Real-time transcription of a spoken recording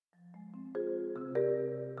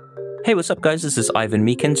Hey, what's up, guys? This is Ivan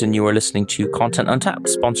Meekins, and you are listening to Content Untapped,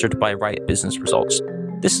 sponsored by Riot Business Results.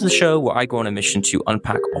 This is a show where I go on a mission to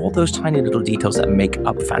unpack all those tiny little details that make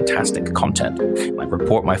up fantastic content. I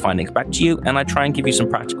report my findings back to you, and I try and give you some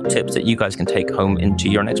practical tips that you guys can take home into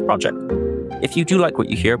your next project. If you do like what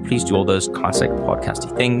you hear, please do all those classic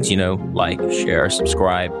podcasty things, like, share,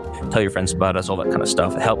 subscribe, tell your friends about us, all that kind of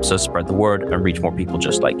stuff. It helps us spread the word and reach more people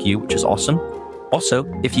just like you, which is awesome. Also,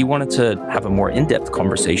 if you wanted to have a more in-depth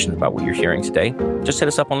conversation about what you're hearing today, just hit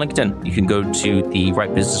us up on LinkedIn. You can go to the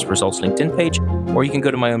Right Business Results LinkedIn page, or you can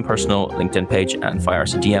go to my own personal LinkedIn page and fire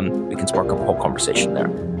us a DM. We can spark up a whole conversation there.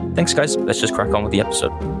 Thanks, guys. Let's just crack on with the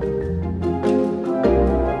episode.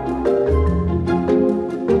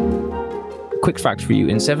 Quick fact for you.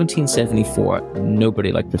 In 1774,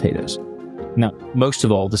 nobody liked potatoes. Now, most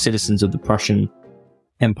of all, the citizens of the Prussian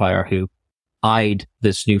Empire who eyed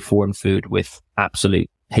this new foreign food with absolute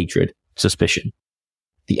hatred, suspicion.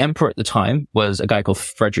 The emperor at the time was a guy called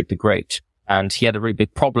Frederick the Great, and he had a really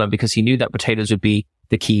big problem because he knew that potatoes would be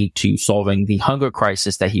the key to solving the hunger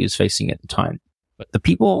crisis that he was facing at the time. But the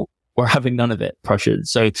people were having none of it,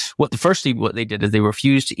 Prussians. So what they did is they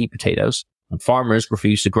refused to eat potatoes, and farmers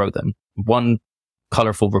refused to grow them. One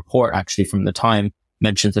colorful report actually from the time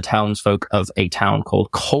mentions the townsfolk of a town called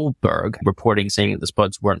Kohlberg reporting saying that the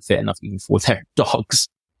spuds weren't fit enough even for their dogs.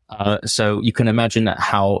 So you can imagine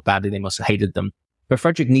how badly they must have hated them. But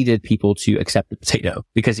Frederick needed people to accept the potato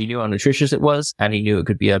because he knew how nutritious it was, and he knew it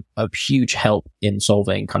could be a huge help in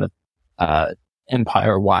solving kind of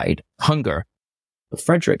empire-wide hunger. But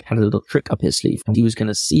Frederick had a little trick up his sleeve, and he was going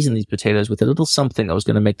to season these potatoes with a little something that was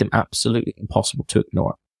going to make them absolutely impossible to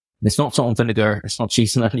ignore. And it's not salt and vinegar, it's not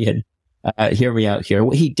cheese and onion. Hear me out here.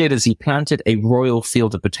 What he did is he planted a royal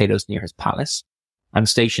field of potatoes near his palace and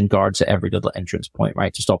stationed guards at every little entrance point,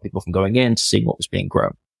 right, to stop people from going in to see what was being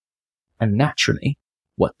grown. And naturally,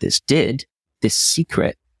 what this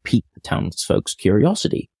secret piqued the townsfolk's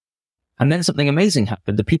curiosity. And then something amazing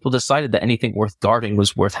happened. The people decided that anything worth guarding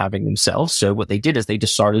was worth having themselves. So what they did is they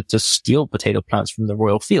decided to steal potato plants from the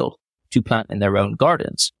royal field to plant in their own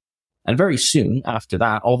gardens. And very soon after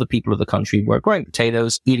that, all the people of the country were growing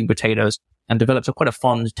potatoes, eating potatoes, and developed quite a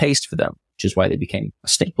fond taste for them, which is why they became a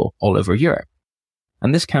staple all over Europe.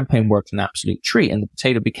 And this campaign worked an absolute treat, and the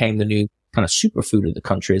potato became the new kind of superfood of the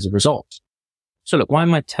country as a result. So look, why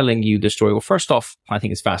am I telling you this story? Well, first off, I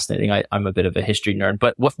think it's fascinating. I'm a bit of a history nerd,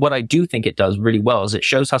 but what I do think it does really well is it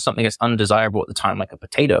shows how something that's undesirable at the time, like a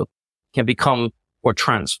potato, can become or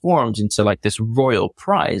transformed into like this royal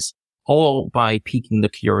prize, all by piquing the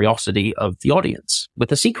curiosity of the audience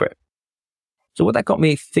with a secret. So what that got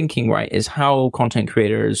me thinking, right, is how content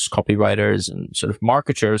creators, copywriters, and sort of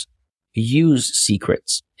marketers use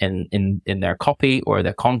secrets in their copy or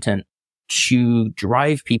their content to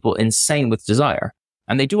drive people insane with desire.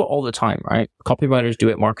 And they do it all the time, right? Copywriters do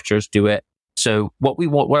it, marketers do it. So what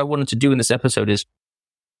I wanted to do in this episode is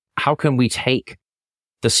how can we take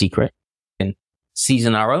the secret and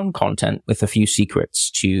season our own content with a few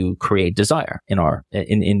secrets to create desire in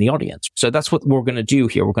the audience. So that's what we're going to do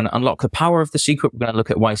here. We're going to unlock the power of the secret. We're going to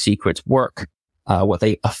look at why secrets work, what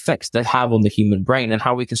effects they have on the human brain, and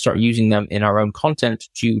how we can start using them in our own content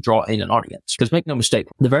to draw in an audience. Because make no mistake,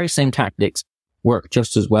 the very same tactics work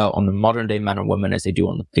just as well on the modern day man and woman as they do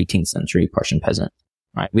on the 18th century Prussian peasant.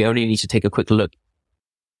 Right? We only need to take a quick look at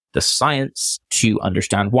the science to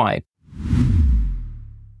understand why.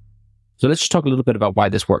 So let's just talk a little bit about why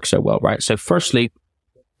this works so well, right? So firstly,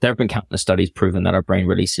 there have been countless studies proving that our brain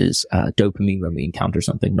releases dopamine when we encounter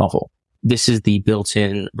something novel. This is the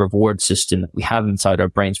built-in reward system that we have inside our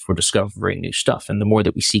brains for discovering new stuff. And the more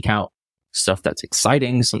that we seek out stuff that's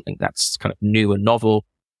exciting, something that's kind of new and novel,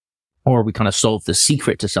 or we kind of solve the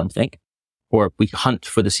secret to something, or we hunt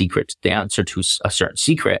for the secret, the answer to a certain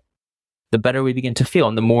secret, the better we begin to feel,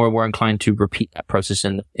 and the more we're inclined to repeat that process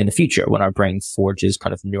in the future when our brain forges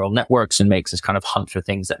kind of neural networks and makes us kind of hunt for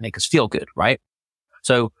things that make us feel good, right?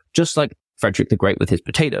 So just like Frederick the Great with his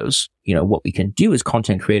potatoes, what we can do as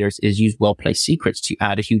content creators is use well-placed secrets to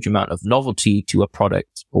add a huge amount of novelty to a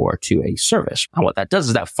product or to a service. And what that does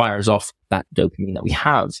is that fires off that dopamine that we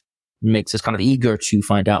have, makes us kind of eager to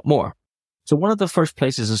find out more. So one of the first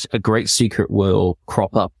places a great secret will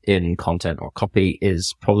crop up in content or copy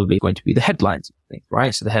is probably going to be the headlines of things,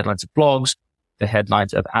 right? So the headlines of blogs, the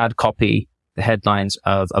headlines of ad copy, the headlines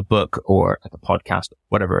of a book or like a podcast,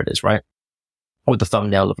 whatever it is, right? Or the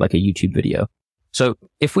thumbnail of like a YouTube video. So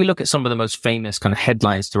if we look at some of the most famous kind of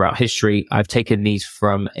headlines throughout history, I've taken these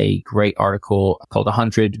from a great article called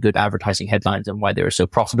 100 Good Advertising Headlines and Why They Are So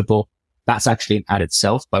Profitable. That's actually an ad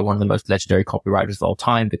itself by one of the most legendary copywriters of all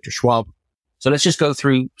time, Victor Schwab. So let's just go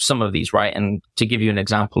through some of these, right? And to give you an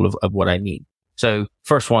example of what I mean. So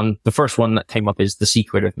the first one that came up is the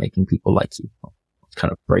secret of making people like you. Well, it's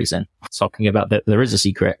kind of brazen. It's talking about that there is a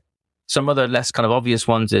secret. Some other less kind of obvious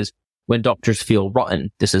ones is when doctors feel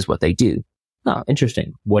rotten, this is what they do. Oh,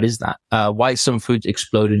 interesting. What is that? Why some foods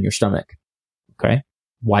explode in your stomach. Okay.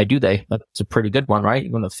 Why do they? That's a pretty good one, right?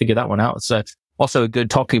 You want to figure that one out. It's also a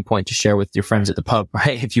good talking point to share with your friends at the pub,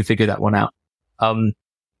 right? If you figure that one out.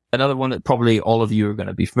 Another one that probably all of you are going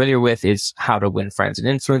to be familiar with is how to win friends and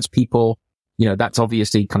influence people. You know, that's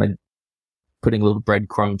obviously kind of putting a little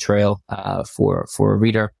breadcrumb trail, for a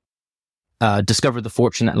reader. Discover the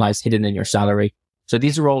fortune that lies hidden in your salary. So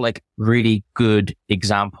these are all like really good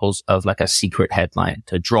examples of like a secret headline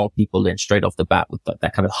to draw people in straight off the bat with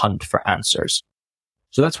that kind of hunt for answers.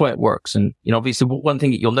 So that's why it works. And, you know, obviously one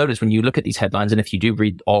thing that you'll notice when you look at these headlines, and if you do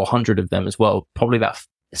read all 100 of them as well, probably about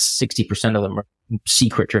 60% of them are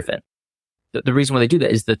secret driven. The reason why they do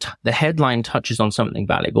that is that the headline touches on something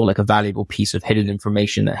valuable, like a valuable piece of hidden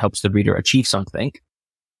information that helps the reader achieve something.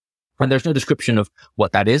 And there's no description of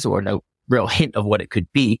what that is or no real hint of what it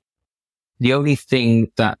could be. The only thing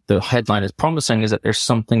that the headline is promising is that there's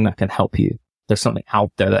something that can help you. There's something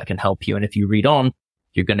out there that can help you. And if you read on,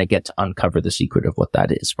 you're going to get to uncover the secret of what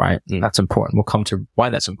that is, right? And that's important. We'll come to why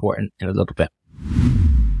that's important in a little bit.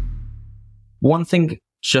 One thing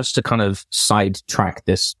just to kind of sidetrack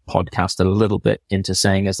this podcast a little bit into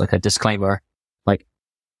saying as like a disclaimer, like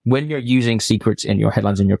when you're using secrets in your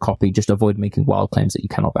headlines in your copy, just avoid making wild claims that you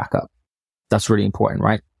cannot back up. That's really important,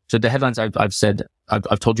 right? So the headlines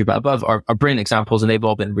I've told you about above are brilliant examples, and they've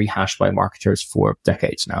all been rehashed by marketers for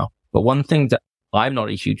decades now. But one thing that I'm not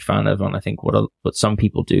a huge fan of, and I think what some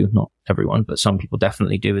people do, not everyone, but some people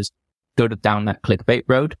definitely do, is go down that clickbait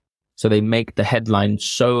road. So they make the headline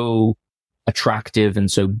so attractive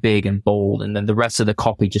and so big and bold, and then the rest of the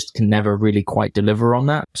copy just can never really quite deliver on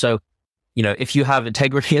that. So, you know, if you have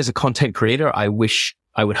integrity as a content creator, I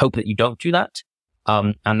would hope that you don't do that.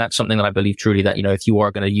 And that's something that I believe truly that, you know, if you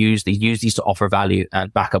are going to use these to offer value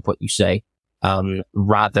and back up what you say,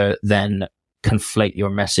 rather than conflate your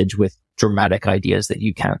message with dramatic ideas that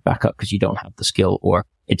you can't back up because you don't have the skill or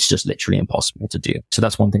it's just literally impossible to do. So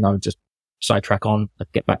that's one thing I would just sidetrack on.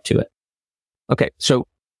 Let's get back to it. Okay. So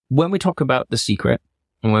when we talk about the secret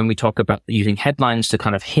and when we talk about using headlines to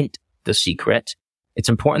kind of hint the secret, it's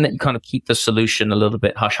important that you kind of keep the solution a little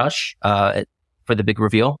bit hush hush, for the big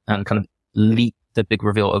reveal and kind of leak the big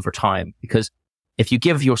reveal over time. Because if you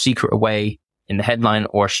give your secret away in the headline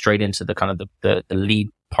or straight into the kind of the lead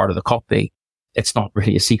part of the copy, it's not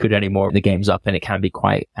really a secret anymore. The game's up and it can be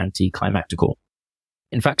quite anticlimactical.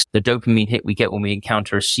 In fact, the dopamine hit we get when we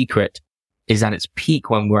encounter a secret is at its peak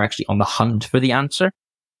when we're actually on the hunt for the answer.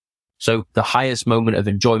 So the highest moment of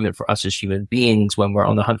enjoyment for us as human beings when we're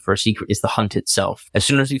on the hunt for a secret is the hunt itself. As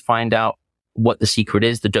soon as we find out what the secret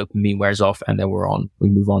is, the dopamine wears off and then we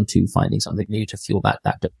move on to finding something new to fuel that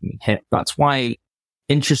dopamine hit. That's why,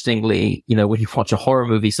 interestingly, you know, when you watch a horror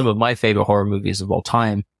movie, some of my favorite horror movies of all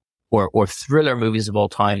time or thriller movies of all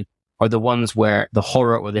time are the ones where the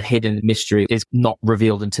horror or the hidden mystery is not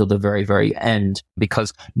revealed until the very, very end.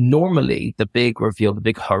 Because normally the big reveal, the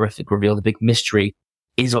big horrific reveal, the big mystery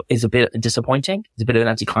is a bit disappointing. It's a bit of an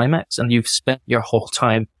anticlimax, and you've spent your whole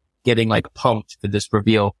time getting like pumped for this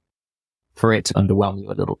reveal for it to underwhelm you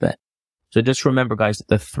a little bit. So just remember, guys, that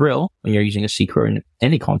the thrill when you're using a secret in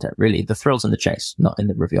any content, really, the thrill's in the chase, not in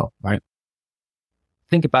the reveal, right?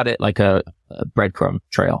 Think about it like a breadcrumb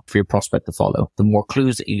trail for your prospect to follow. The more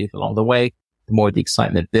clues that you leave along the way, the more the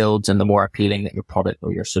excitement builds and the more appealing that your product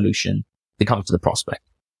or your solution becomes to the prospect.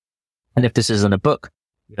 And if this isn't a book,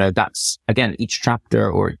 you know, that's, again, each chapter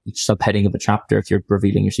or each subheading of a chapter, if you're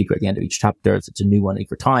revealing your secret at the end of each chapter, if it's a new one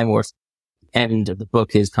every time, or if the end of the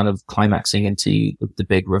book is kind of climaxing into the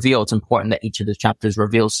big reveal, it's important that each of the chapters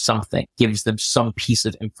reveals something, gives them some piece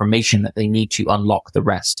of information that they need to unlock the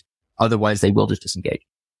rest. Otherwise, they will just disengage.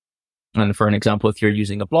 And for an example, if you're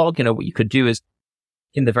using a blog, you know, what you could do is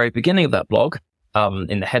in the very beginning of that blog,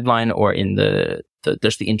 in the headline or in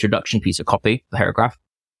just the introduction piece of copy, the paragraph,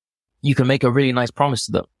 you can make a really nice promise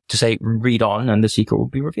to them to say, read on and the secret will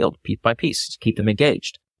be revealed piece by piece to keep them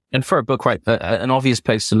engaged. And for a book, right, an obvious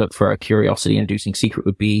place to look for a curiosity inducing secret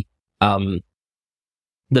would be,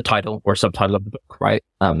 the title or subtitle of the book, right?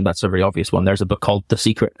 That's a very obvious one. There's a book called The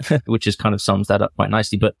Secret, which is kind of sums that up quite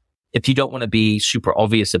nicely. But if you don't want to be super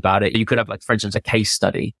obvious about it, you could have, like, for instance, a case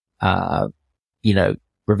study, you know,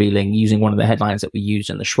 revealing using one of the headlines that we used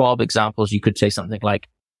in the Schwab examples. You could say something like,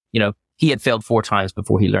 you know, he had failed 4 times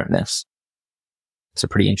before he learned this. It's a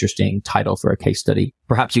pretty interesting title for a case study.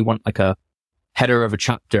 Perhaps you want like a header of a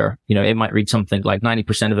chapter, it might read something like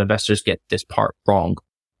 90% of investors get this part wrong.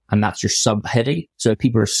 And that's your subheading. So if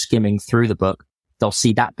people are skimming through the book, they'll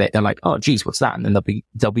see that bit. They're like, oh, geez, what's that? And then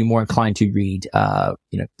they'll be more inclined to read,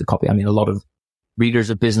 the copy. I mean, a lot of readers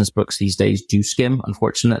of business books these days do skim,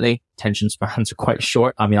 unfortunately. Attention spans are quite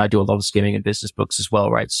short. I mean, I do a lot of skimming in business books as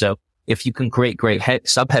well, right? So if you can create great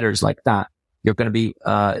subheaders like that, you're going to be,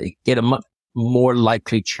 get a much more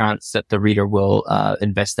likely chance that the reader will,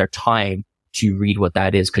 invest their time to read what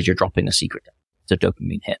that is because you're dropping a secret. It's a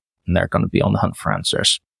dopamine hit and they're going to be on the hunt for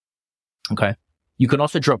answers. Okay. You can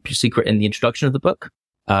also drop your secret in the introduction of the book.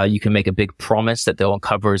 You can make a big promise that they'll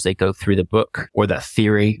uncover as they go through the book, or that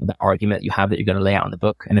theory, that argument you have that you're going to lay out in the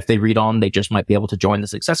book. And if they read on, they just might be able to join the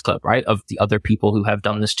success club, right? Of the other people who have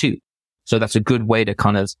done this too. So that's a good way to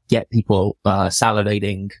kind of get people,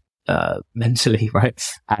 salivating, mentally, right?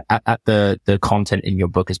 At the content in your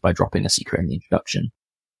book is by dropping a secret in the introduction.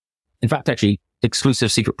 In fact, actually,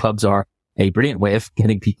 exclusive secret clubs are a brilliant way of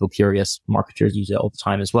getting people curious. Marketers use it all the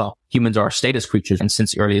time as well. Humans are status creatures. And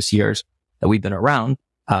since the earliest years that we've been around,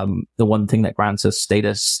 the one thing that grants us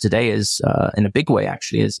status today is, in a big way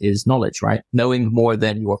actually, is knowledge, right? Knowing more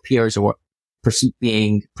than your peers, or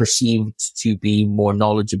being perceived to be more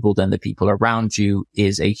knowledgeable than the people around you,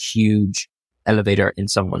 is a huge elevator in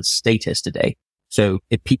someone's status today. So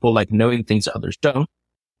if people like knowing things that others don't,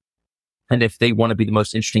 and if they want to be the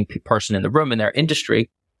most interesting person in the room in their industry,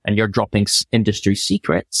 and you're dropping industry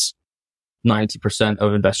secrets, 90%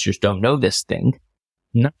 of investors don't know this thing.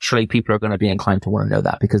 Naturally, people are going to be inclined to want to know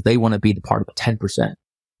that because they want to be the part of the 10%.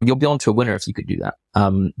 You'll be on to a winner if you could do that.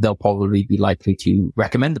 They'll probably be likely to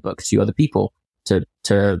recommend the book to other people to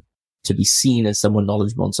be seen as someone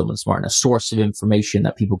knowledgeable and someone smart and a source of information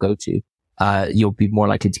that people go to. You'll be more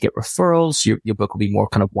likely to get referrals. Your book will be more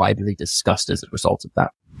kind of widely discussed as a result of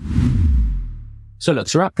that. So look,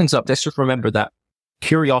 to wrap things up, let's just remember that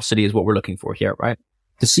curiosity is what we're looking for here, right?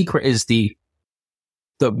 The secret is the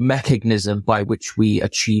mechanism by which we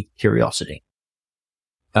achieve curiosity.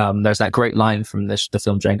 There's that great line from the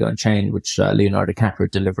film Django Unchained, which Leonardo DiCaprio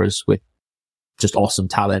delivers with just awesome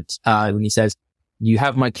talent, when he says, "You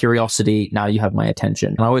have my curiosity, now you have my attention."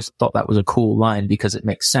 And I always thought that was a cool line because it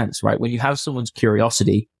makes sense, right? When you have someone's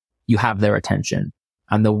curiosity, you have their attention.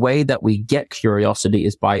 And the way that we get curiosity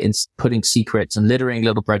is by putting secrets and littering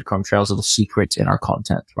little breadcrumb trails of the secrets in our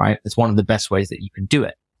content, right? It's one of the best ways that you can do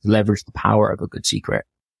it, leverage the power of a good secret.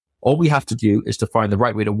 All we have to do is to find the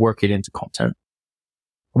right way to work it into content,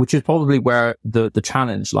 which is probably where the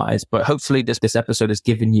challenge lies. But hopefully this episode has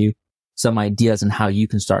given you some ideas on how you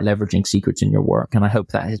can start leveraging secrets in your work. And I hope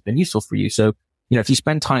that has been useful for you. So, if you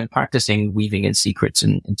spend time practicing weaving in secrets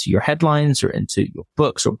into your headlines or into your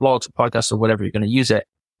books or blogs or podcasts or whatever you're going to use it,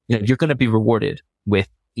 you're going to be rewarded with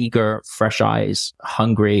eager, fresh eyes,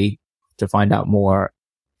 hungry to find out more,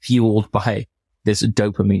 fueled by this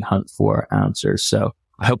dopamine hunt for answers. So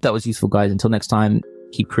I hope that was useful, guys. Until next time,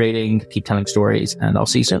 keep creating, keep telling stories, and I'll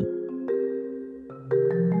see you soon.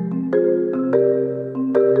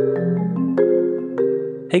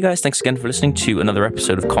 Hey guys, thanks again for listening to another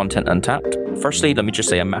episode of Content Untapped. Firstly, let me just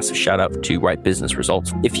say a massive shout out to Right Business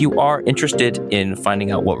Results. If you are interested in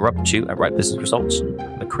finding out what we're up to at Right Business Results and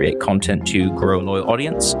how to create content to grow a loyal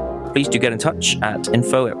audience, please do get in touch at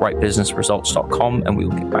info@rightbusinessresults.com and we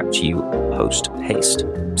will get back to you post haste.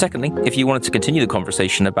 Secondly, if you wanted to continue the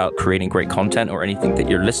conversation about creating great content or anything that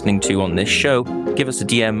you're listening to on this show, give us a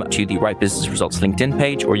DM to the Right Business Results LinkedIn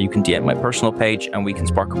page, or you can DM my personal page and we can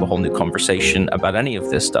spark up a whole new conversation about any of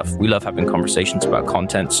this stuff. We love having conversations about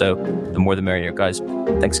content, so the more the merrier, guys.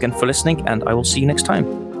 Thanks again for listening, and I will see you next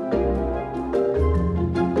time.